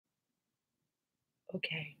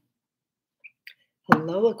Okay.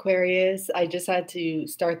 Hello, Aquarius. I just had to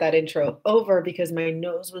start that intro over because my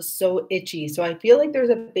nose was so itchy. So I feel like there's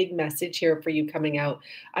a big message here for you coming out.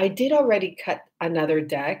 I did already cut another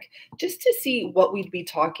deck just to see what we'd be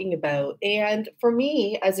talking about. And for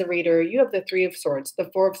me, as a reader, you have the Three of Swords, the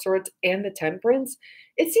Four of Swords, and the Temperance.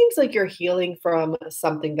 It seems like you're healing from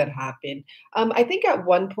something that happened. I think at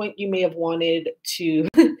one point you may have wanted to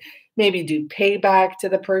maybe do payback to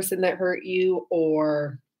the person that hurt you,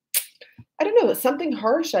 or I don't know, something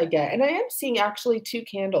harsh I get. And I am seeing actually two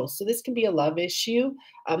candles. So this can be a love issue.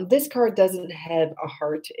 This card doesn't have a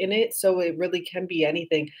heart in it, so it really can be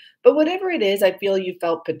anything. But whatever it is, I feel you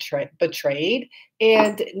felt betrayed.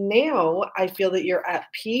 And now I feel that you're at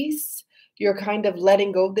peace. You're kind of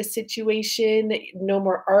letting go of the situation, no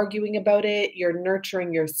more arguing about it. You're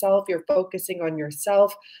nurturing yourself. You're focusing on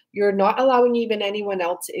yourself. You're not allowing even anyone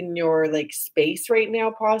else in your like space right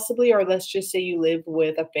now, possibly, or let's just say you live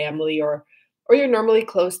with a family or you're normally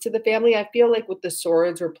close to the family. I feel like with the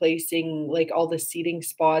swords replacing like all the seating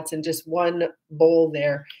spots and just one bowl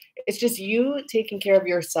there, it's just you taking care of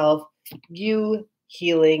yourself, you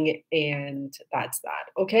healing, and that's that.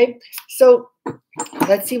 Okay. So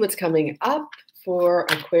let's see what's coming up for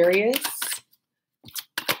Aquarius.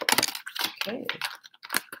 Okay.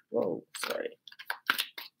 Whoa, sorry.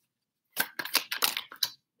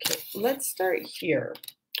 Okay, let's start here.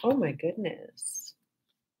 Oh my goodness.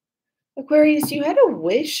 Aquarius, you had a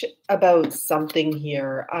wish about something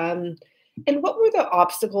here. And what were the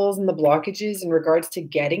obstacles and the blockages in regards to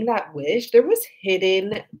getting that wish? There was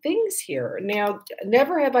hidden things here. Now,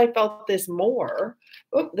 never have I felt this more.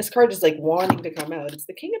 Oh, this card is like wanting to come out. It's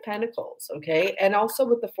the King of Pentacles, okay? And also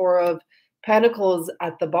with the Four of Pentacles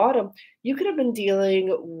at the bottom, you could have been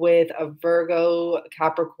dealing with a Virgo,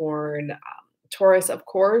 Capricorn, Taurus, of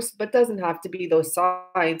course, but doesn't have to be those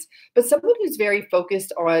signs. But someone who's very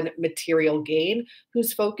focused on material gain,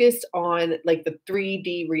 who's focused on like the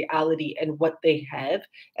 3D reality and what they have.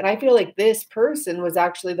 And I feel like this person was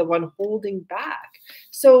actually the one holding back.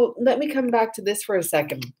 So let me come back to this for a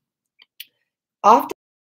second. Often,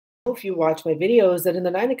 if you watch my videos, that in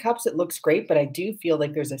the Nine of Cups, it looks great, but I do feel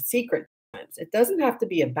like there's a secret. It doesn't have to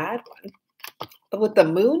be a bad one. But with the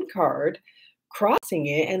Moon card, crossing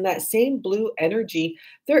it and that same blue energy,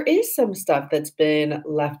 there is some stuff that's been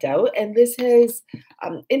left out. And this has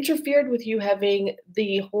interfered with you having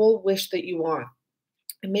the whole wish that you want.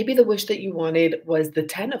 And maybe the wish that you wanted was the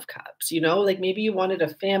 10 of Cups, like maybe you wanted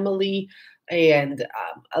a family and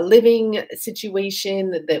a living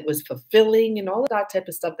situation that was fulfilling and all of that type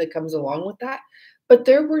of stuff that comes along with that. But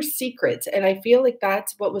there were secrets, and I feel like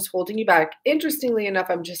that's what was holding you back. Interestingly enough,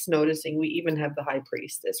 I'm just noticing we even have the High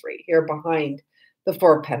Priestess right here behind the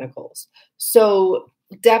Four of Pentacles. So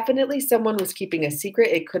definitely someone was keeping a secret.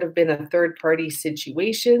 It could have been a third party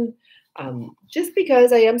situation. Just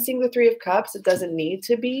because I am seeing the Three of Cups, it doesn't need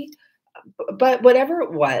to be. But whatever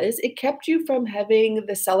it was, it kept you from having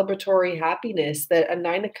the celebratory happiness that a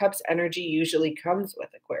Nine of Cups energy usually comes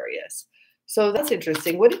with, Aquarius. So that's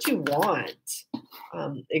interesting. What did you want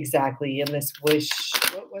exactly in this wish?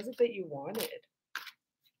 What was it that you wanted?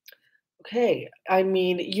 Okay, I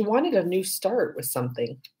mean, you wanted a new start with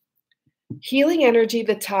something. Healing energy,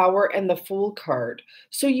 the Tower, and the Fool card.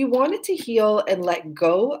 So you wanted to heal and let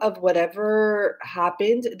go of whatever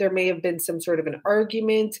happened. There may have been some sort of an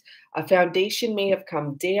argument, a foundation may have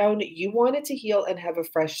come down. You wanted to heal and have a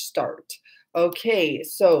fresh start. Okay,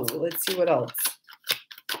 so let's see what else.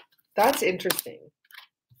 That's interesting.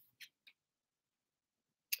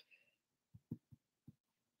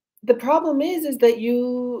 The problem is that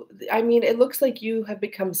I mean, it looks like you have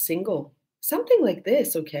become single. Something like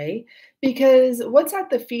this, okay? Because what's at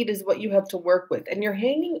the feet is what you have to work with, and you're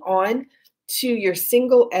hanging on to your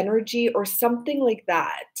single energy or something like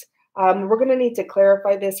that. We're going to need to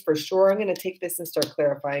clarify this for sure. I'm going to take this and start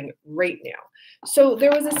clarifying right now. So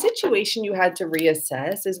there was a situation you had to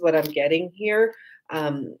reassess, is what I'm getting here.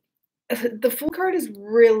 Um, the Fool card is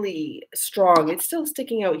really strong. It's still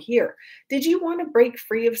sticking out here. Did you want to break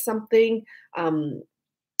free of something? Um,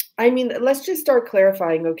 I mean, let's just start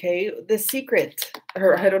clarifying, okay? The secret,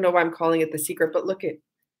 or I don't know why I'm calling it the secret, but look at,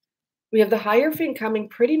 we have the Hierophant coming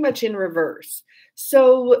pretty much in reverse.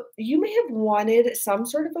 So you may have wanted some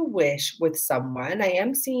sort of a wish with someone. I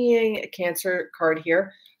am seeing a Cancer card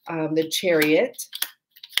here, the Chariot.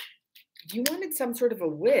 You wanted some sort of a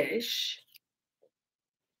wish.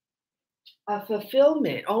 A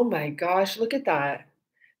fulfillment. Oh my gosh, look at that.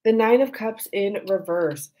 The Nine of Cups in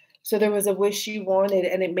reverse. So there was a wish you wanted,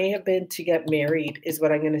 and it may have been to get married, is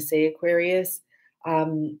what I'm going to say, Aquarius.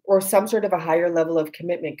 or some sort of a higher level of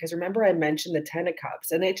commitment. Because remember, I mentioned the Ten of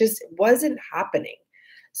Cups, and it just wasn't happening.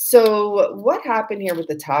 So, what happened here with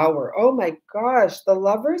the Tower? Oh my gosh, the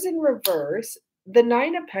Lovers in reverse, the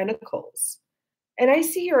Nine of Pentacles. And I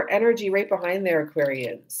see your energy right behind there,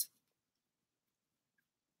 Aquarians.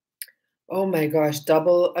 Oh my gosh,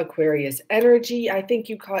 double Aquarius energy. I think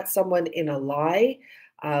you caught someone in a lie.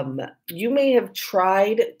 You may have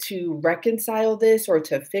tried to reconcile this or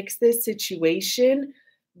to fix this situation,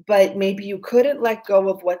 but maybe you couldn't let go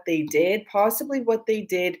of what they did. Possibly what they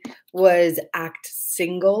did was act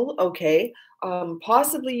single, okay?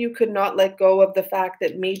 Possibly you could not let go of the fact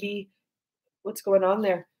that maybe what's going on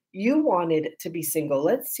there? You wanted to be single.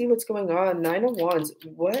 Let's see what's going on. Nine of Wands.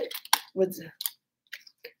 What was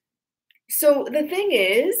so the thing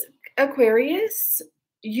is, Aquarius,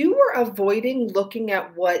 you were avoiding looking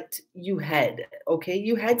at what you had, okay?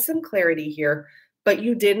 You had some clarity here, but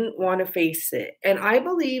you didn't want to face it. And I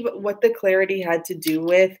believe what the clarity had to do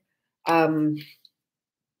with, um,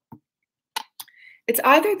 it's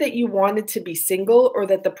either that you wanted to be single or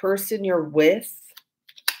that the person you're with,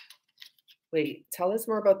 wait, tell us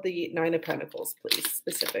more about the Nine of Pentacles, please,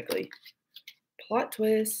 specifically. Plot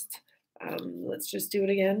twist. Let's just do it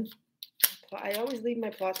again. I always leave my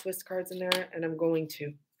plot twist cards in there, and I'm going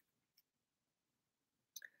to.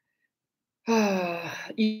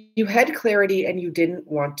 You had clarity and you didn't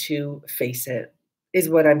want to face it, is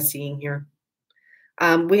what I'm seeing here.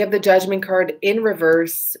 We have the Judgment card in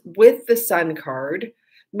reverse with the Sun card.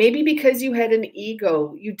 Maybe because you had an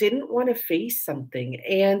ego, you didn't want to face something.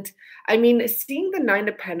 And I mean, seeing the Nine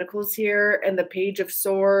of Pentacles here and the Page of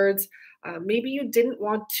Swords, maybe you didn't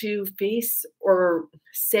want to face or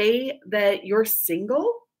say that you're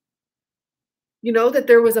single. You know, that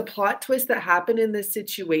there was a plot twist that happened in this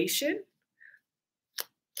situation.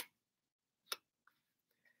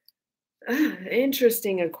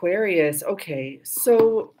 Interesting, Aquarius. Okay,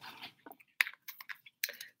 so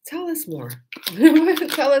tell us more.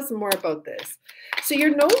 Tell us more about this. So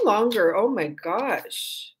you're no longer, oh my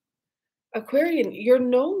gosh, Aquarian, you're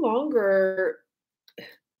no longer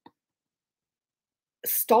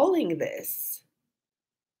stalling this.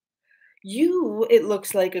 You, it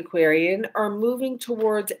looks like, Aquarian, are moving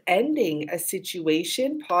towards ending a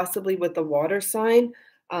situation, possibly with the water sign,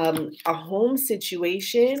 a home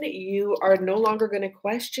situation. You are no longer going to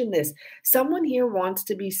question this. Someone here wants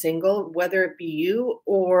to be single, whether it be you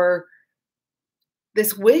or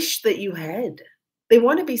this wish that you had. They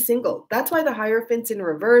want to be single. That's why the Hierophant's in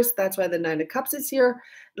reverse. That's why the Nine of Cups is here.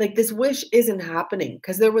 Like, this wish isn't happening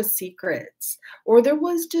because there was secrets or there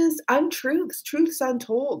was just untruths, truths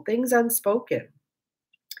untold, things unspoken.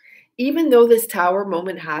 Even though this Tower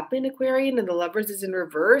moment happened, Aquarian, and the Lovers is in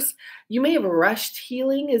reverse, you may have rushed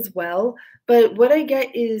healing as well. But what I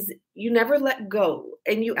get is you never let go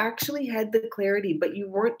and you actually had the clarity, but you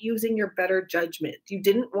weren't using your better judgment. You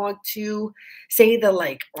didn't want to say the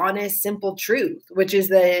like honest, simple truth, which is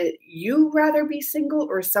that you rather be single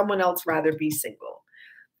or someone else rather be single.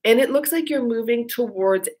 And it looks like you're moving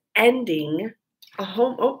towards ending a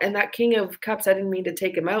home. Oh, and that King of Cups, I didn't mean to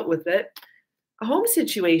take him out with it. A home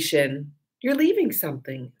situation. You're leaving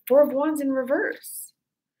something. Four of Wands in reverse.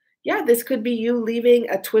 Yeah, this could be you leaving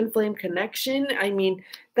a twin flame connection. I mean,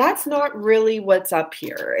 that's not really what's up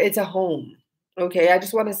here. It's a home. Okay, I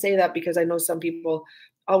just want to say that because I know some people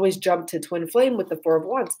always jump to twin flame with the Four of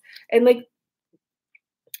Wands. And like,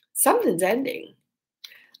 something's ending.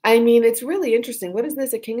 I mean, it's really interesting. What is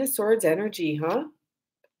this? A King of Swords energy, huh?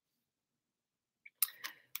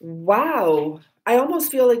 Wow. I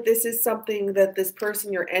almost feel like this is something that this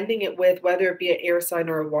person you're ending it with, whether it be an air sign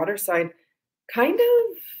or a water sign, kind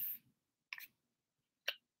of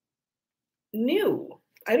knew.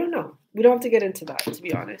 I don't know. We don't have to get into that, to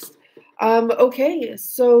be honest. Okay,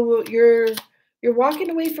 so you're walking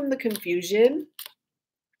away from the confusion.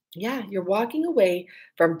 Yeah, you're walking away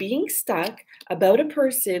from being stuck about a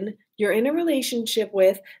person you're in a relationship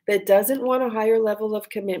with that doesn't want a higher level of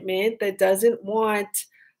commitment, that doesn't want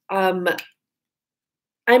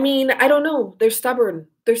I mean, I don't know. They're stubborn.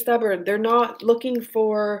 They're stubborn. They're not looking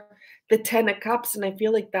for the Ten of Cups, and I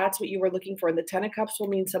feel like that's what you were looking for. And the Ten of Cups will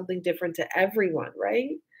mean something different to everyone,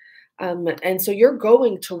 right? And so you're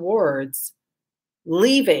going towards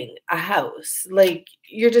leaving a house. Like,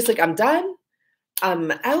 you're just like, I'm done.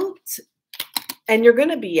 I'm out. And you're going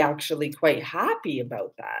to be actually quite happy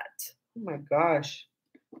about that. Oh my gosh.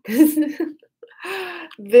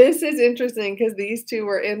 This is interesting because these two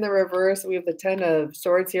were in the reverse. We have the Ten of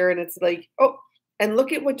Swords here, and it's like, oh, and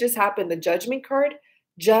look at what just happened. The Judgment card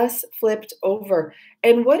just flipped over.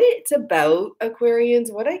 And what it's about,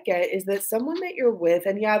 Aquarians, what I get is that someone that you're with,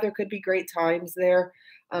 and yeah, there could be great times there.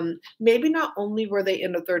 Maybe not only were they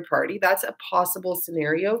in a third party, that's a possible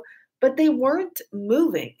scenario, but they weren't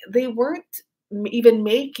moving. They weren't even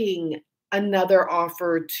making another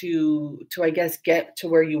offer to I guess get to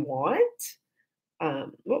where you want.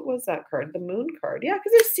 What was that card? The moon card. Yeah,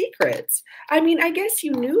 because it's secrets. I mean, I guess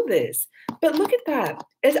you knew this, but look at that.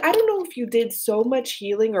 I don't know if you did so much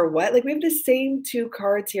healing or what. Like we have the same two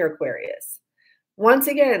cards here, Aquarius. Once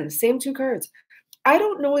again, same two cards. I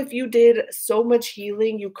don't know if you did so much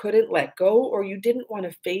healing you couldn't let go, or you didn't want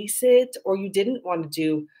to face it, or you didn't want to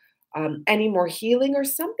do any more healing or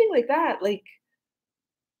something like that. Like,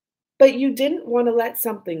 but you didn't want to let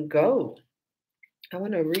something go. I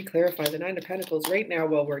want to re-clarify the Nine of Pentacles right now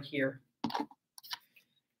while we're here.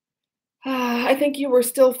 I think you were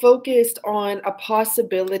still focused on a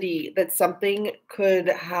possibility that something could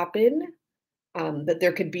happen, that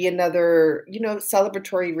there could be another,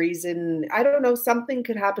 celebratory reason. I don't know, something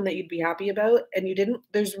could happen that you'd be happy about, and you didn't.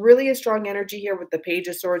 There's really a strong energy here with the Page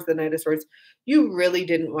of Swords, the Knight of Swords. You really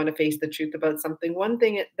didn't want to face the truth about something. One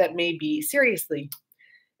thing that may be, seriously,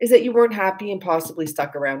 is that you weren't happy and possibly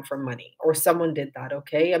stuck around for money, or someone did that,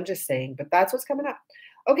 okay? I'm just saying, but that's what's coming up.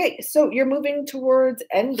 Okay, so you're moving towards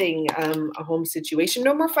ending a home situation.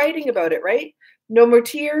 No more fighting about it, right? No more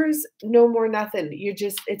tears, no more nothing.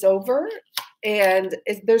 It's over, and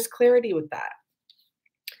there's clarity with that.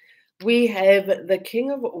 We have the King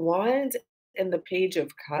of Wands and the Page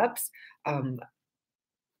of Cups.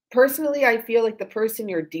 Personally, I feel like the person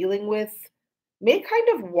you're dealing with may kind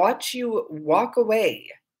of watch you walk away.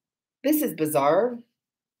 This is bizarre.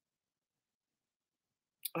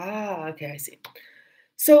 Okay, I see.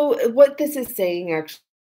 So what this is saying, actually,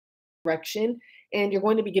 direction, and you're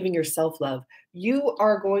going to be giving yourself love. You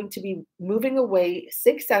are going to be moving away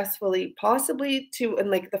successfully, possibly to, and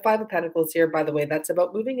like the Five of Pentacles here, by the way, that's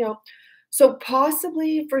about moving out. So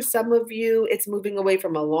possibly for some of you, it's moving away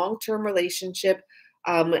from a long-term relationship.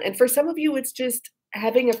 And for some of you, it's just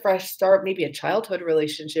having a fresh start, maybe a childhood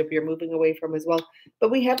relationship you're moving away from as well. But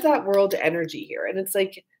we have that world energy here. And it's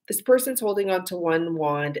like this person's holding on to one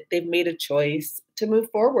wand. They've made a choice to move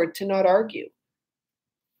forward, to not argue,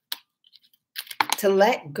 to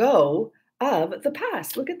let go of the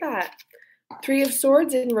past. Look at that. Three of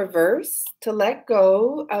Swords in reverse, to let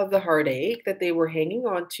go of the heartache that they were hanging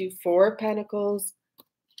on to. Four of Pentacles,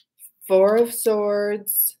 Four of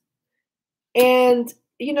Swords. And,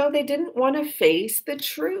 they didn't want to face the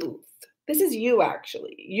truth. This is you,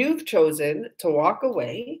 actually. You've chosen to walk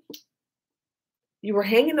away. You were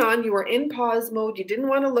hanging on. You were in pause mode. You didn't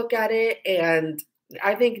want to look at it. And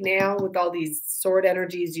I think now with all these sword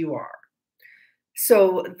energies, you are.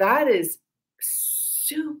 So that is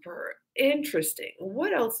super interesting.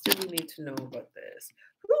 What else do we need to know about this?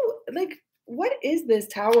 What is this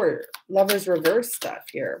Tower Lovers reverse stuff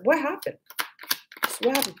here? What happened?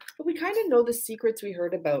 What happened? But we kind of know the secrets we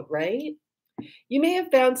heard about, right? You may have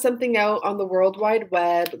found something out on the World Wide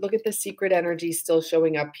Web. Look at the secret energy still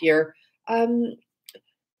showing up here. I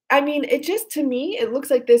mean, to me, it looks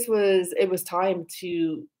like it was time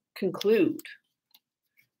to conclude.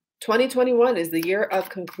 2021 is the year of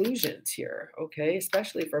conclusions here, okay?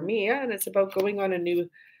 Especially for me, yeah, and it's about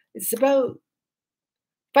it's about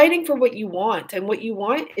fighting for what you want, and what you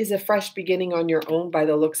want is a fresh beginning on your own by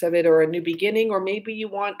the looks of it, or a new beginning, or maybe you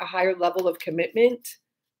want a higher level of commitment.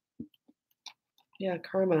 Yeah,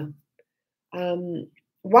 karma.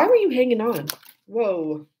 Why were you hanging on?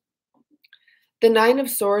 Whoa. The Nine of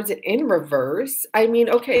Swords in reverse. I mean,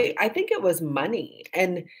 okay, I think it was money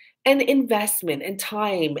and investment and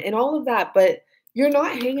time and all of that, but you're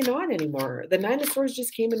not hanging on anymore. The Nine of Swords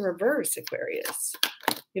just came in reverse, Aquarius.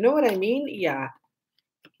 You know what I mean? Yeah.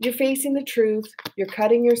 You're facing the truth. You're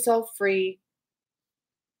cutting yourself free.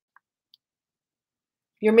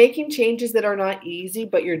 You're making changes that are not easy,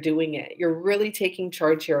 but you're doing it. You're really taking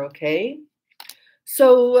charge here, okay?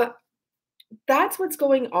 So that's what's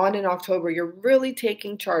going on in October. You're really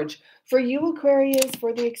taking charge. For you, Aquarius,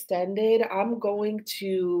 for the extended, I'm going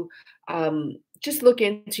to just look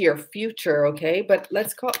into your future, okay? But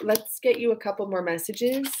let's get you a couple more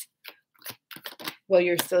messages while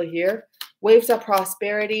you're still here. Waves of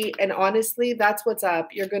prosperity, and honestly, that's what's up.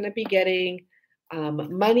 You're going to be getting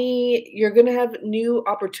money. You're going to have new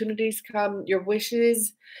opportunities come. Your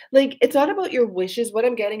wishes, it's not about your wishes. What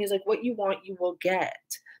I'm getting is what you want, you will get.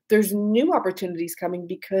 There's new opportunities coming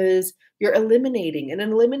because you're eliminating, and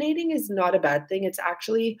eliminating is not a bad thing. It's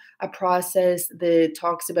actually a process that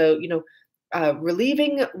talks about,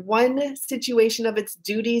 relieving one situation of its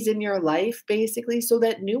duties in your life, basically, so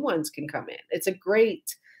that new ones can come in. It's a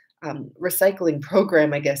great recycling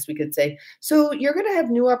program, I guess we could say. So you're going to have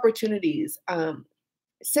new opportunities.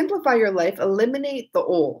 Simplify your life, eliminate the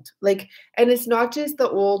old. Like, and it's not just the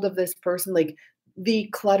old of this person, like the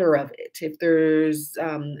clutter of it. If there's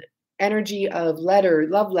energy of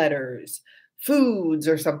love letters, foods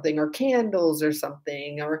or something, or candles or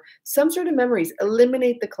something, or some sort of memories,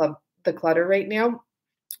 eliminate the clutter right now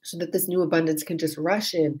so that this new abundance can just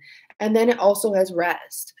rush in. And then it also has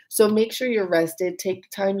rest. So make sure you're rested. Take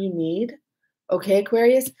the time you need. Okay,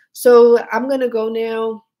 Aquarius? So I'm going to go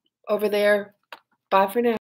now over there. Bye for now.